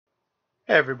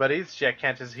Hey everybody, it's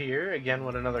Kantus here, again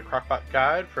with another Crockpot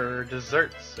guide for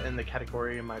desserts in the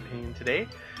category in my opinion today.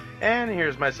 And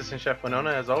here's my assistant chef Winona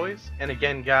as always. And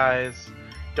again guys,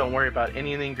 don't worry about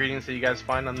any of the ingredients that you guys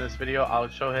find on this video. I'll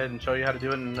show ahead and show you how to do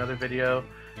it in another video.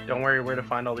 Don't worry where to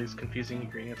find all these confusing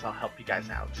ingredients, I'll help you guys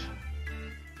out.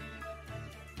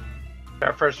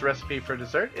 Our first recipe for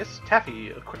dessert is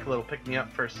taffy, a quick little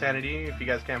pick-me-up for sanity if you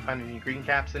guys can't find any green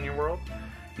caps in your world.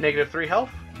 -3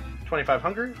 health, 25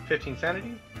 hunger, 15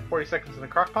 sanity, 40 seconds in the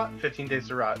crockpot, 15 days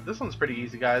to rot. This one's pretty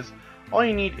easy guys. All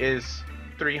you need is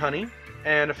 3 honey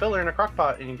and a filler in a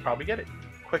crockpot and you can probably get it.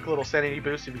 Quick little sanity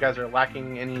boost if you guys are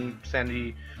lacking any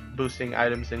sanity boosting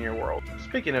items in your world.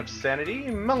 Speaking of sanity,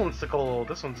 melonsicle.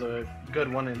 This one's a good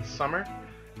one in summer.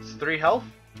 It's 3 health,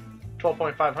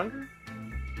 12.5 hunger,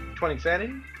 20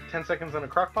 sanity, 10 seconds in a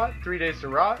crockpot, 3 days to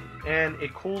rot, and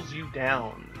it cools you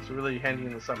down. It's really handy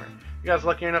in the summer. If you guys are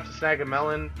lucky enough to snag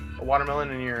a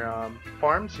watermelon in your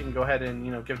farms, you can go ahead and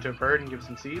give it to a bird and give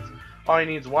some seeds. All you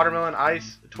need is watermelon,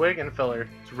 ice, a twig, and a filler.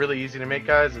 It's really easy to make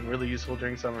guys and really useful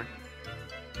during summer.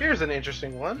 Here's an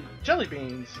interesting one. Jelly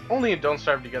beans. Only in Don't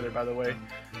Starve Together by the way.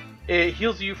 It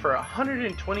heals you for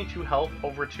 122 health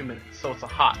over 2 minutes, so it's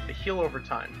a heal over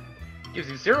time. Gives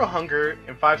you 0 hunger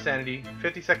and 5 sanity,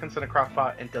 50 seconds in a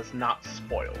crockpot, and does not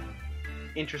spoil.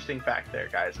 Interesting fact there,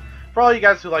 guys. For all you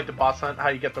guys who like to boss hunt, how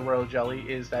you get the royal jelly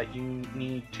is that you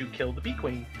need to kill the bee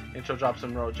queen, and she'll drop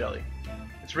some royal jelly.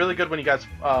 It's really good when you guys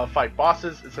fight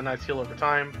bosses. It's a nice heal over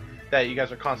time that you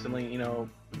guys are constantly,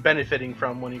 benefiting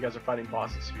from when you guys are fighting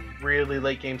bosses. Really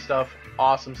late game stuff,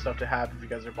 awesome stuff to have if you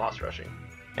guys are boss rushing.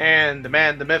 And the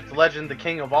man, the myth, the legend, the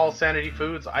king of all sanity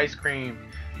foods, ice cream.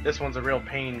 This one's a real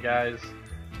pain, guys.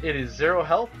 It is 0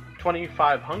 health,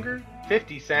 25 hunger,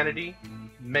 50 sanity,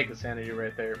 mega sanity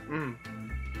right there.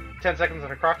 10 seconds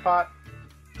in a crockpot,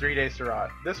 3 days to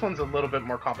rot. This one's a little bit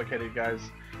more complicated,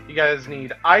 guys. You guys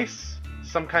need ice,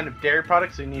 some kind of dairy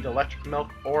product, so you need electric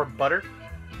milk or butter,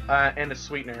 and a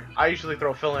sweetener. I usually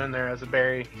throw filler in there as a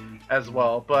berry as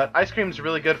well, but ice cream is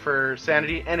really good for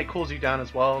sanity, and it cools you down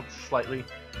as well, slightly.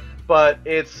 But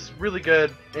it's really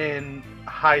good in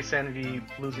high sanity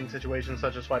losing situations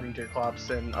such as fighting Deerclops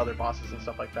and other bosses and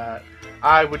stuff like that.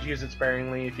 I would use it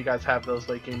sparingly if you guys have those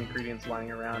late game ingredients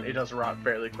lying around. It does rot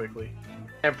fairly quickly.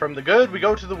 And from the good we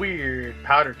go to the weird,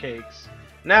 powder cakes.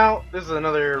 Now this is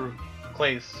another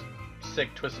Clay's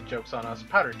sick twisted jokes on us.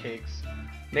 Powder cakes.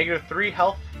 -3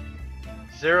 health,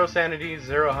 0 sanity,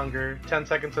 0 hunger, 10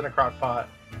 seconds in a crockpot.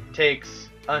 Takes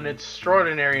an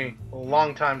extraordinary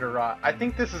long time to rot. I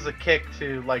think this is a kick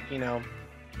to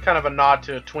kind of a nod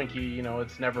to a Twinkie,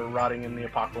 it's never rotting in the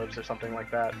apocalypse or something like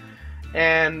that.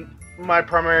 And my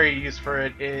primary use for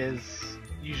it is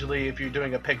usually if you're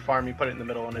doing a pig farm, you put it in the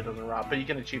middle and it doesn't rot, but you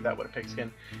can achieve that with a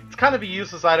pigskin. It's kind of a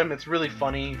useless item. It's really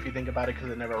funny if you think about it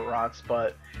because it never rots,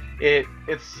 but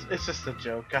it's just a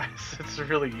joke, guys. It's a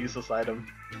really useless item.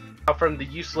 Now from the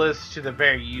useless to the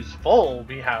very useful,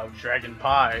 we have Dragon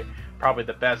Pie. Probably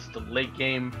the best late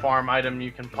game farm item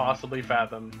you can possibly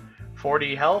fathom.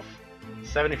 40 health,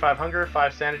 75 hunger,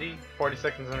 5 sanity, 40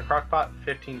 seconds in a crockpot,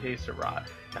 15 days to rot.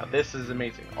 Now this is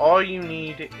amazing. All you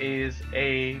need is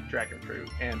a dragon fruit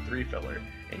and 3 filler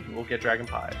and you will get Dragon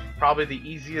Pie. Probably the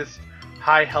easiest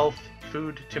high health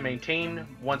food to maintain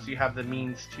once you have the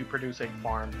means to produce a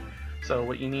farm. So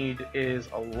what you need is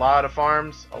a lot of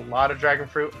farms, a lot of dragon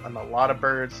fruit, and a lot of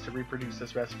birds to reproduce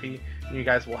this recipe. And you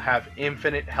guys will have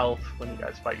infinite health when you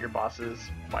guys fight your bosses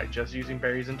by just using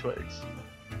berries and twigs.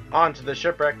 On to the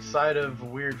shipwrecked side of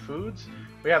weird foods,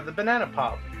 we have the banana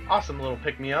pop. Awesome little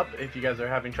pick-me-up if you guys are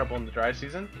having trouble in the dry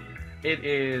season. It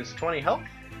is 20 health,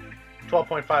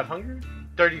 12.5 hunger,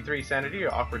 33 sanity,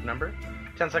 your awkward number,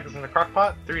 10 seconds in the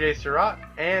crockpot, 3 days to rot,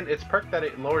 and it's perked that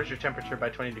it lowers your temperature by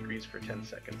 20 degrees for 10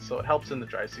 seconds, so it helps in the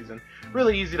dry season.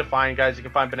 Really easy to find, guys. You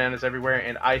can find bananas everywhere,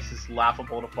 and ice is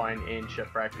laughable to find in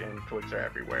shipwreck, and twigs are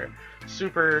everywhere.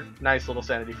 Super nice little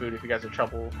sanity food if you guys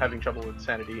are having trouble with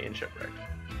sanity in shipwreck.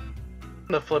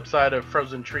 On the flip side of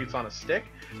frozen treats on a stick,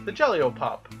 the Jelly-O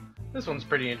Pop. This one's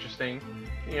pretty interesting.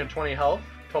 20 health,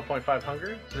 12.5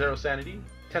 hunger, 0 sanity,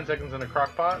 10 seconds in a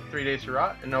crockpot, 3 days to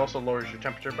rot, and it also lowers your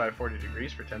temperature by 40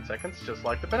 degrees for 10 seconds, just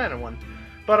like the banana one.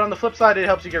 But on the flip side, it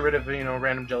helps you get rid of,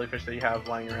 random jellyfish that you have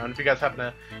lying around. If you guys happen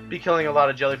to be killing a lot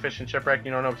of jellyfish in shipwreck,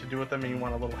 you don't know what to do with them, and you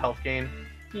want a little health gain,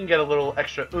 you can get a little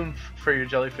extra oomph for your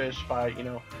jellyfish by,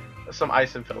 some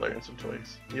ice and filler and some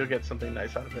twigs. You'll get something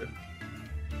nice out of it.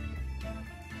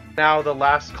 Now, the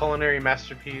last culinary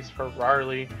masterpiece for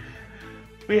Rarely.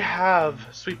 We have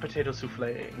sweet potato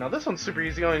souffle. Now this one's super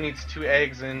easy, only needs 2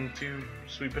 eggs and 2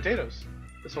 sweet potatoes.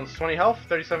 This one's 20 health,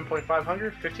 37.5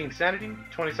 hunger, 15 sanity,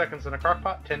 20 seconds in a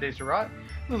crockpot, 10 days to rot.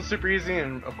 This is super easy,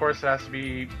 and of course it has to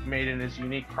be made in his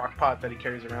unique crockpot that he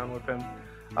carries around with him.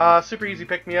 Super easy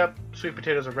pick-me-up. Sweet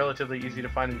potatoes are relatively easy to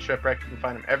find in shipwreck. You can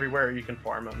find them everywhere, or you can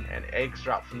farm them, and eggs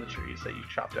drop from the trees that you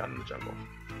chop down in the jungle.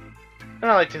 And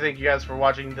I'd like to thank you guys for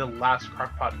watching the last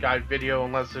crockpot guide video.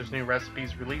 Unless there's new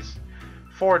recipes released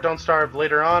for Don't Starve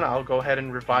later on, I'll go ahead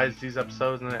and revise these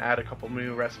episodes and then add a couple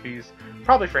new recipes,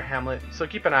 probably for Hamlet, so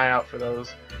keep an eye out for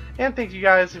those. And thank you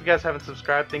guys. If you guys haven't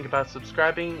subscribed, think about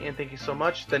subscribing, and thank you so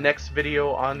much. The next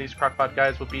video on these crockpot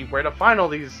guides will be where to find all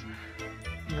these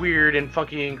weird and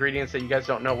funky ingredients that you guys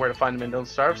don't know where to find them in Don't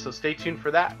Starve, so stay tuned for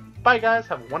that. Bye guys,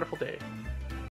 have a wonderful day.